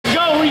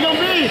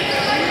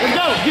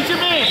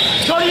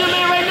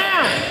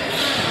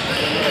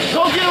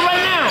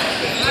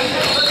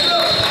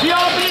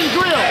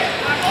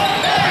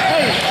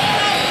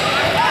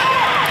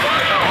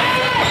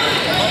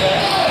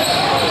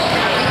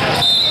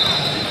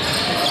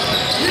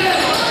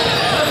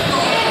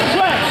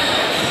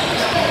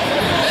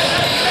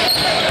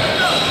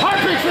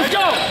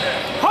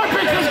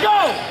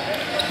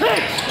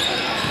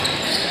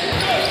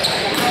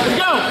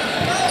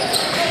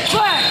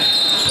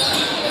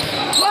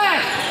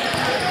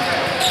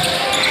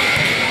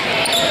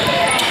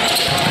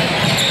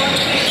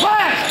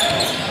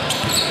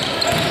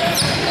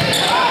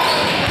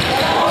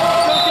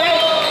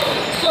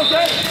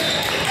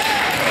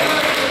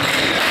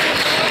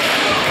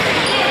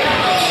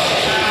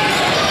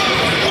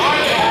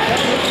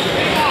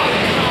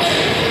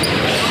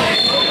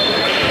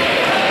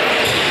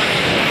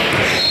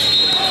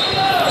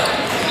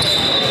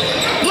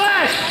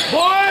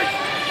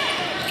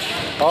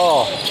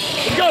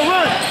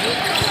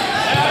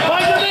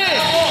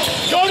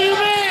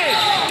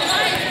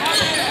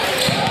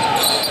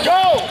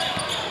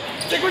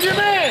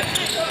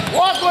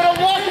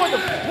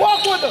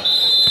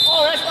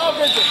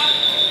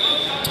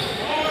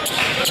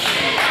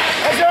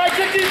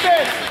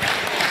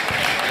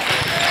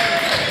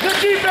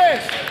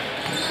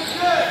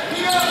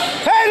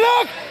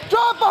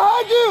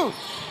behind you!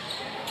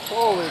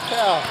 Holy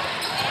cow.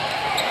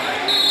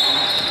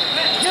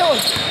 Get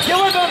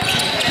with him!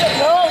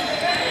 No!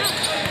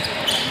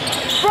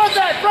 Front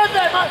that,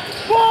 man!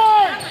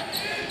 Forward!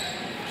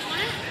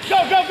 Go!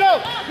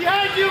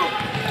 Behind you!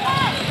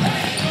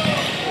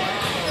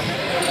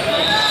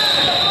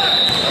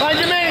 Find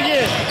your man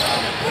again.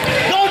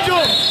 Go to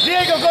him!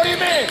 Diego, go to your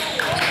man!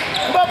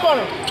 Come up on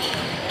him!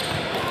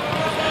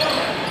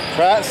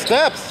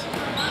 Steps!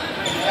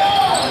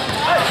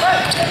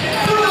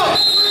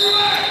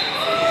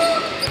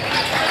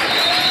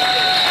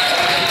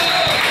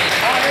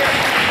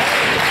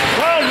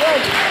 Run!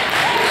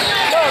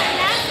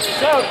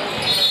 Go!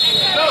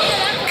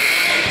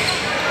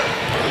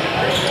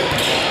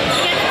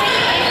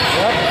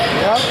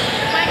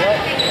 Yep.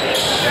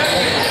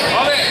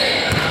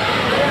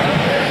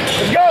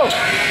 Let's go!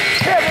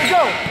 Cap, let's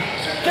go!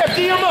 Cap, D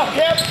him up,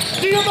 Cap!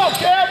 D him up,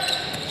 Cap!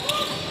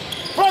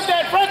 Front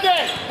that!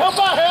 Help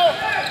out, help!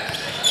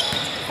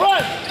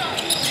 Front!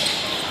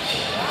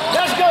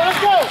 Let's go!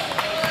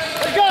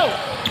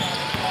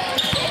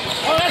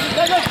 Oh, that's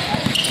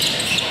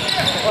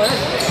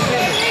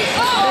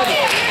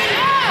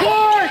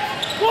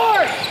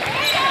Forward!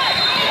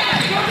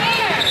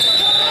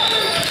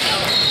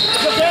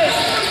 Okay?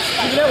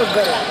 Even that was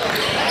better.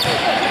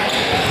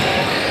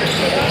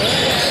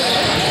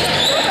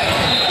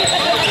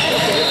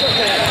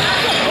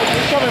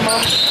 It's coming,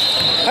 Mom.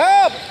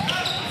 Help!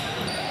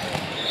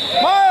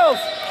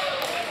 Miles!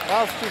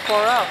 Miles too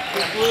far out.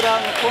 He's glued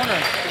out in the corner.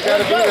 You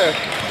gotta be there.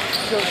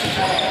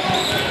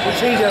 We'll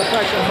change our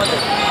practice on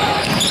Monday.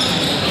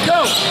 Go!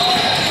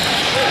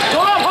 Go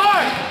up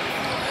hard!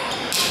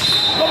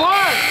 Go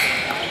hard!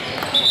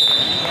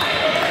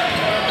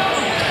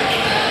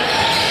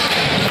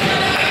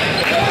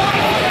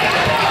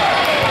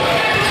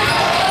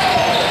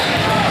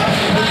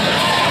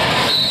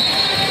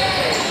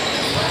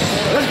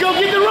 Let's go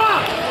get the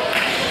rock!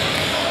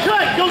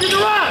 Cut! Go get the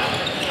rock!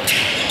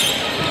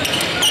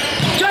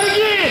 Cut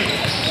again!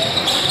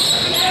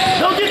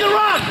 Go get the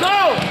rock!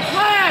 Go!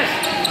 Flash!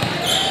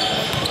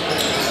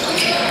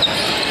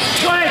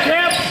 Go ahead,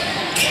 Cap!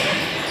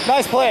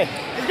 Nice play.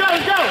 Let's go!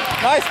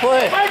 Nice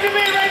play. Find your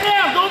man right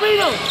now! Go beat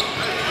him!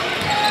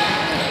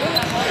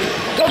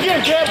 Go get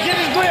him, Cap! Get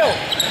his grill!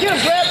 Get him,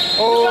 Cap!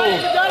 Oh.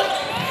 You got him?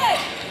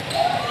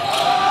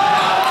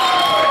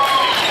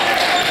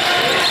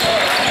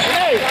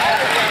 Hey!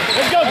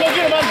 Let's go! Go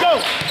get him, man! Go!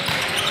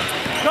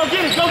 Go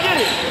get it!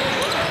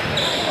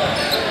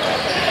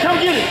 Come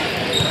get it!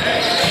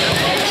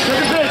 Took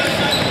a bit.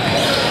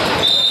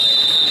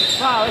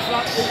 Wow, it's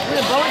not. We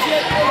didn't bonus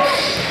yet?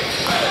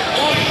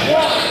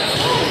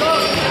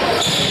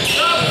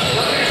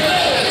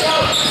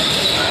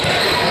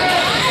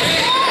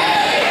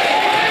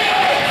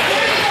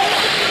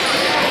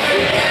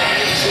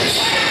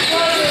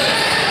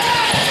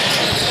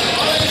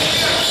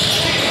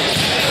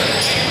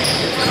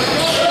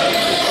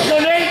 Go,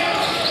 Nate!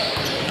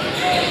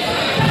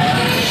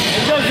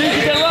 Let's go, Zeke,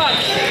 get that rock!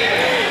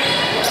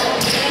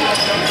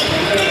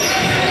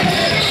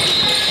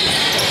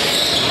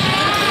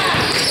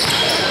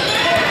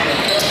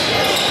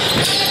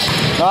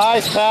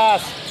 Nice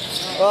pass.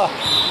 Ugh.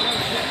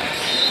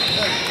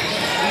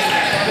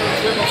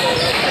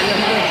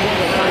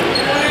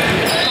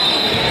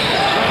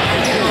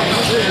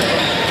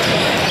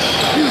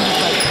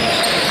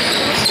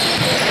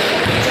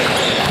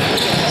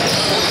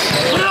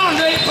 Put it on,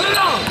 Nate! Put it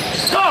on!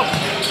 Go!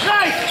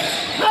 Nice!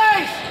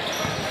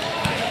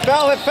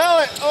 Foul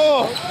it.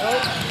 Oh.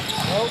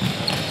 Nope.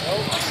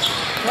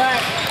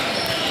 Crack.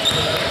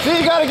 See,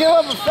 you gotta give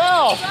up a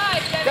foul.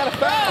 Gotta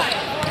foul.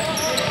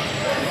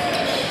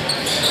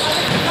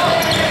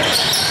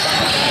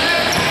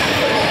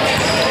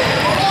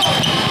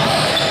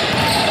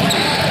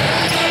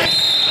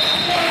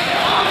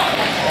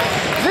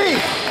 Z,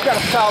 you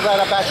gotta foul that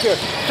up back here.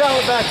 Foul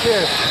it back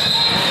here.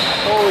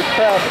 Holy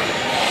crap.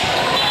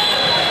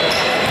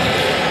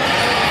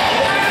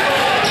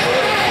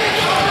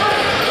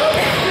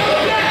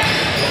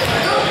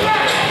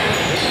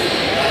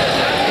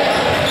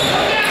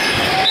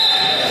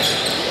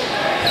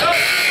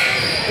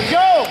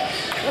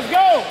 Let's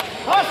go!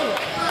 Hustle!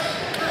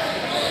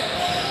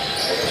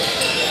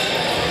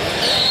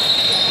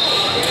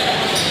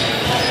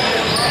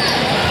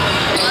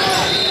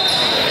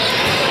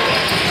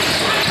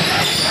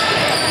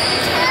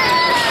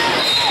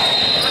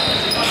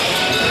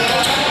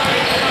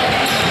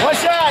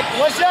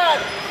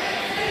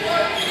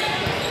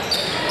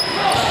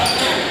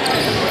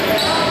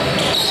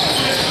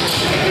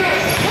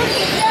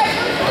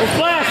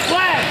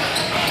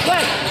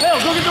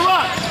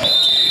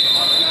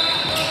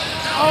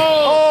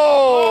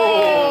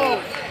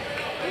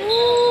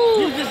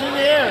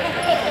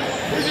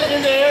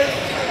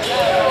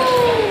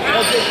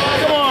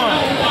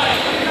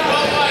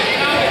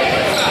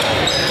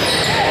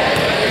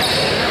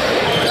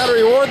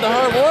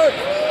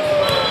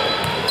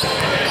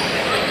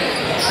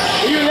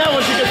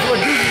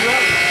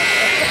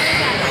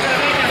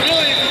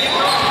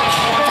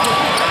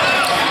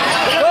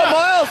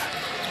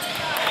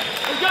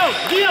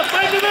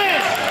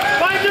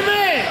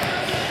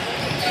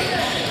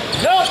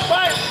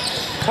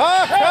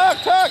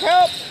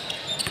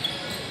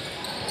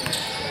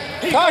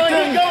 Keep Talk going, to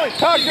keep him. going.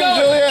 Talk Keep to him,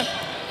 going. Julia.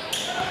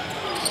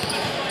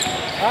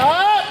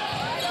 Up.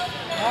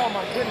 Oh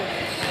my goodness.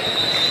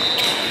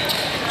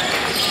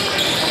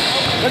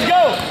 Let's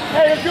go.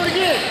 Hey, let's do it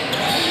again.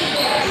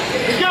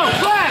 Let's go.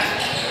 Flash.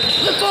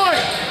 Look for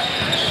it.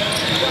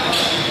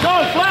 Go,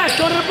 flash.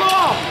 Go to the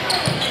ball.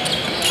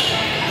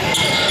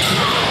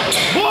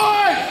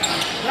 Board.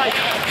 Nice.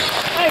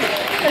 Hey,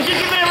 get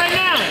your man right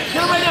now.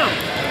 Get him right now.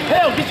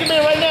 Hell, get your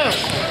man right now.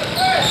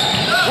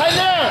 Right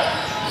now.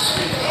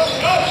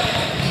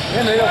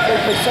 Yeah, they don't play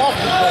soft.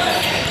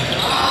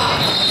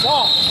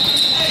 Soft.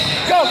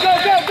 Go, go,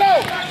 go, go.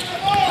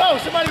 Go,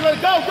 somebody ready.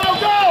 Go, go,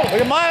 go.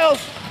 Look at Miles.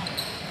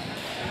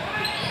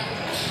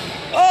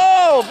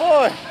 Oh,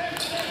 boy.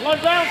 One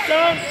bounce,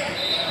 son.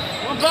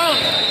 One bounce.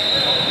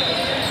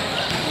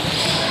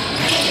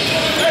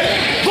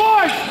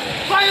 Boys,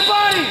 find your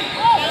body.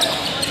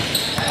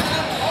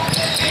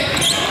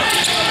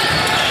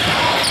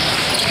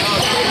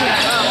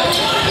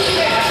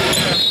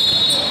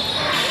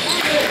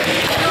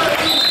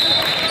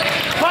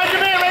 Find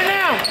your man right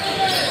now.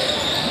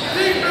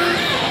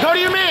 Go to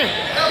your man.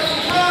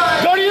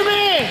 Go to your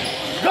man.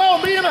 Go,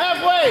 meet him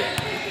halfway.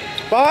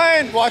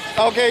 Behind. Watch.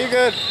 Okay, you're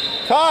good.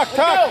 Talk.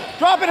 go.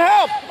 Drop and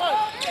help. Come on.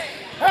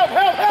 Help,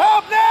 help, help.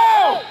 Help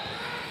now.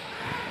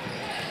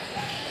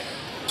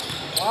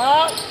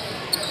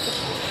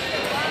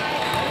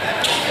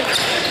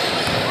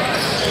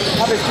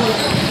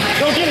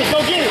 Go get it, go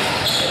get it.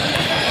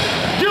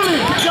 Julie,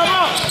 jump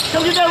up.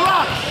 Come get that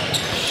rock.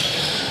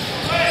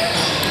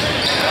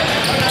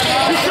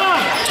 Good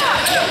shot.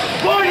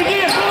 Board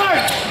again,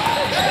 board.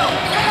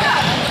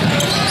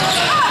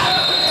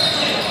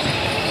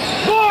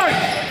 Board.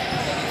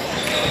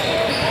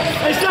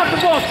 Hey, stop the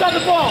ball, stop the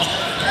ball.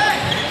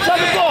 Stop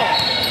the ball.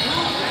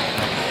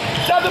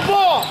 Stop the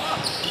ball.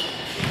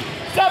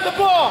 Stop the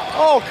ball.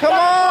 Oh, come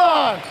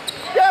on.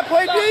 Yeah,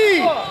 play D.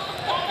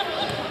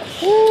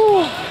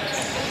 Woo.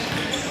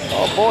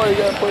 Oh, boy, you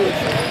got to play it.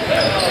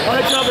 I'll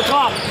let you on the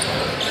top.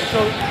 So,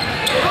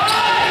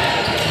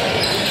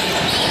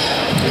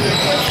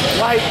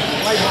 light,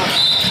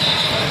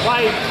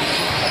 light.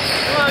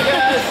 Come on,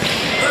 guys.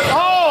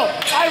 Oh,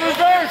 I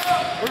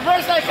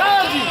reverse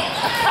psychology.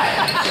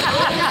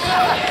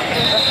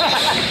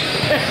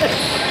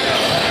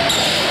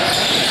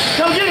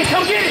 Come get it,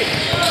 come get it.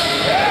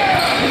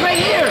 He's right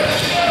here.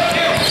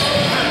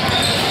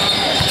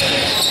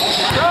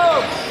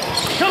 Go.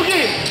 Come get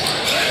it.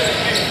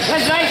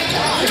 That's nice.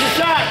 It's a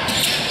shot.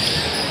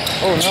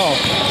 Oh, no.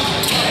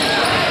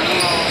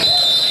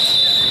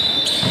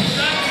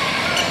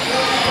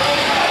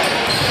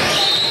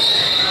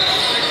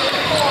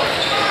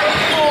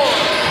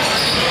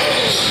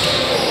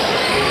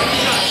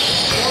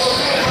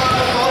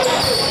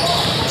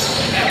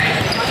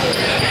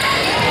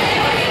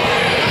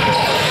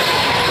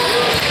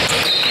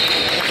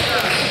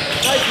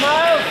 Nice,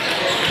 Miles.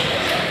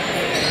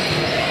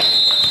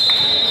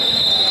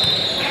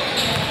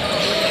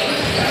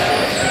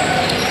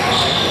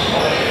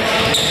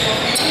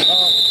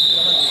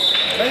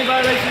 Lane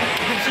violation.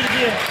 You can see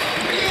again.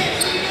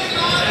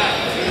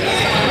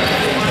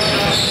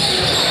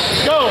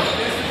 Go.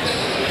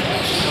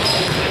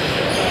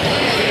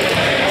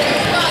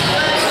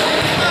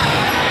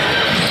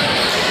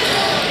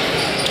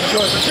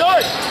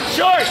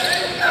 Short.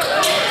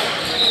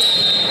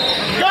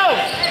 Go.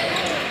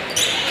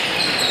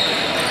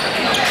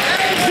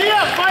 Zia,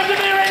 find your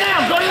man right now.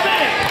 Go to your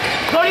man.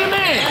 Go to your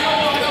man.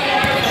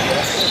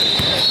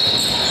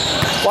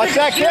 Watch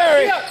that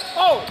carry.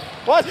 Oh.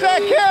 Watch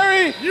that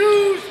carry.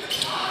 Use.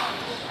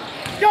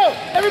 Go.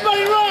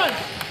 Everybody run.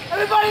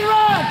 Everybody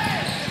run.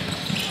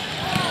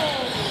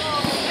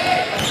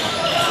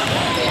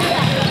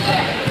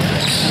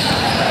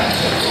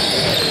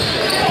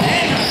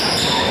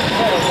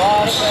 Hey,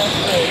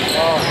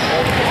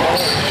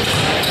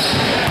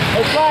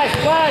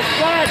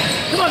 flash.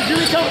 Come on,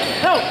 Julie, come.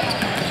 Help.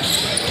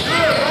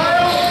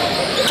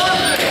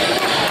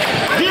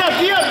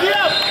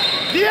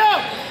 D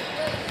up.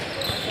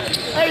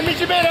 Hey, meet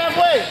your man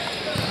halfway.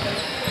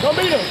 Go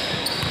meet him.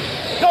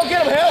 Go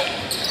get him, help.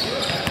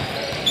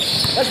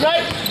 That's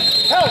right.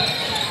 Help.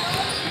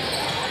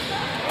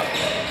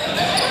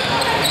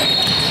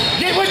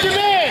 Get with your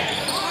man.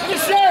 Get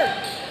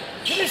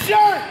his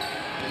shirt.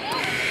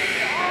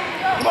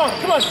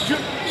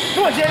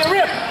 Come on, Jay,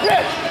 rip.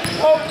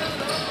 Oh.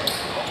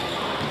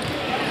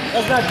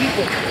 That's not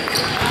defense.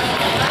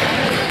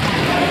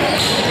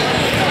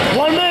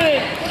 1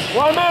 minute.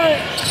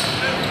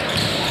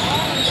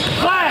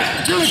 Flash,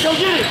 Julie, go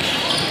get it.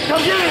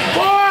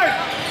 Board.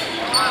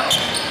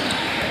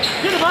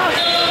 Get him out.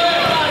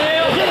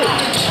 Get it.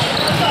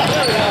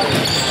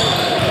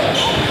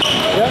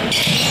 Yep.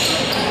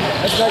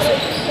 That's nice.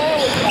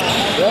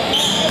 Yep.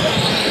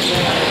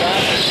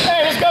 Hey,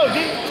 let's go, D.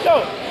 Let's go.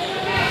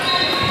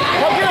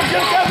 Go get him,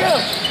 Julie. Go get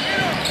him.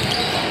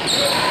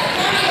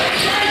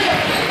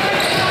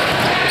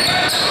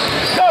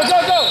 Go.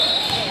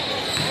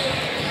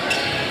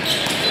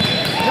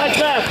 Nice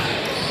pass.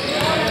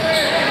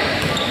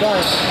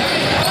 Nice.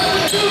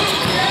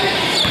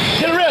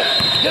 Get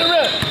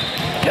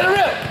a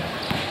rip.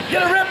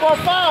 or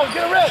foul.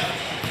 Get a rip.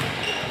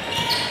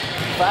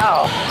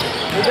 Foul.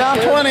 You're down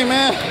 20,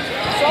 man.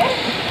 So?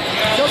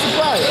 Show some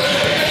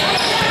pride.